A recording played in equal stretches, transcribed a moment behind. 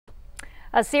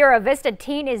A Sierra Vista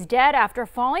teen is dead after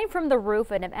falling from the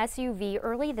roof of an SUV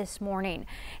early this morning.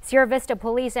 Sierra Vista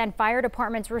police and fire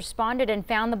departments responded and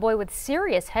found the boy with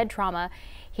serious head trauma.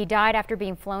 He died after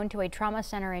being flown to a trauma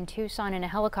center in Tucson in a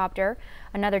helicopter.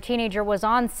 Another teenager was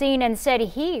on scene and said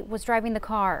he was driving the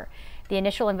car. The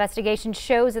initial investigation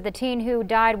shows that the teen who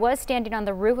died was standing on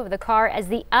the roof of the car as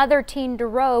the other teen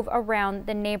drove around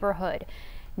the neighborhood.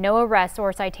 No arrests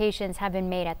or citations have been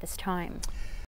made at this time.